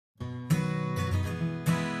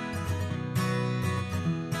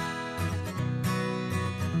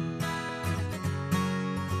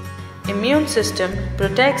immune system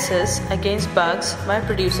protects us against bugs by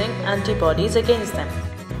producing antibodies against them.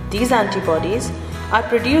 These antibodies are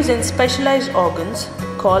produced in specialized organs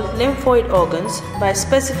called lymphoid organs by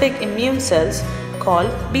specific immune cells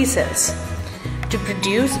called B cells. To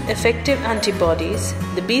produce effective antibodies,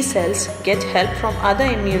 the B cells get help from other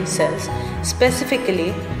immune cells,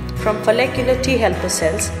 specifically from follicular T helper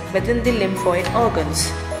cells within the lymphoid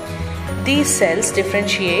organs. These cells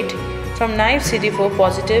differentiate from naive CD4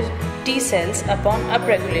 positive T cells upon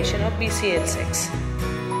upregulation of BCL6.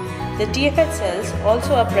 The TFH cells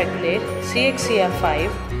also upregulate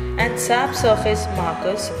CXCR5 and SAP surface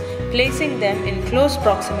markers, placing them in close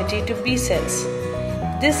proximity to B cells.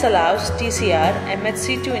 This allows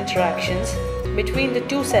TCR-MHC2 interactions between the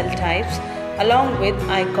two cell types along with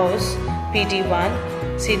ICOS, PD1,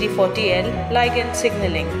 CD40L ligand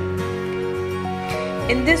signaling.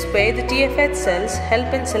 In this way, the TFH cells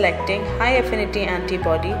help in selecting high-affinity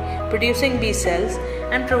antibody producing B cells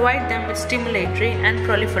and provide them with stimulatory and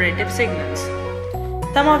proliferative signals.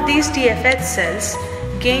 Some of these TFH cells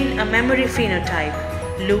gain a memory phenotype,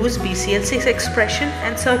 lose BCL6 expression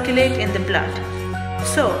and circulate in the blood.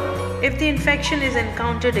 So, if the infection is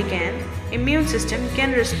encountered again, immune system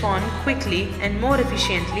can respond quickly and more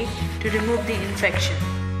efficiently to remove the infection.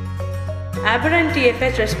 Aberrant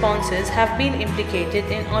TFH responses have been implicated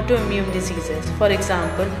in autoimmune diseases, for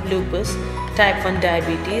example, lupus, type 1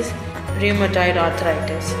 diabetes, rheumatoid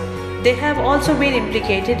arthritis. They have also been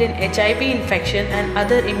implicated in HIV infection and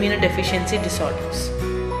other immunodeficiency disorders.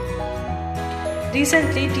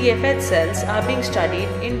 Recently, TFH cells are being studied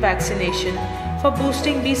in vaccination for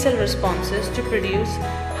boosting B cell responses to produce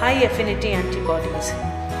high affinity antibodies.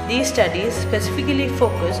 These studies specifically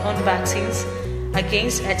focus on vaccines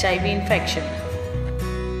against HIV infection.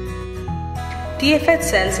 TFH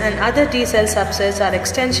cells and other T cell subsets are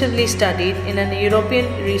extensively studied in an European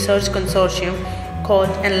research consortium called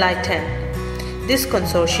ENLIGHTEN. This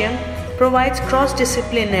consortium provides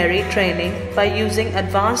cross-disciplinary training by using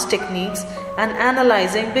advanced techniques and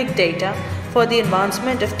analyzing big data for the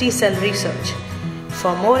advancement of T cell research.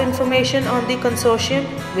 For more information on the consortium,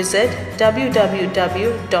 visit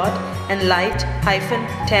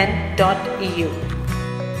www.enlight-10.eu.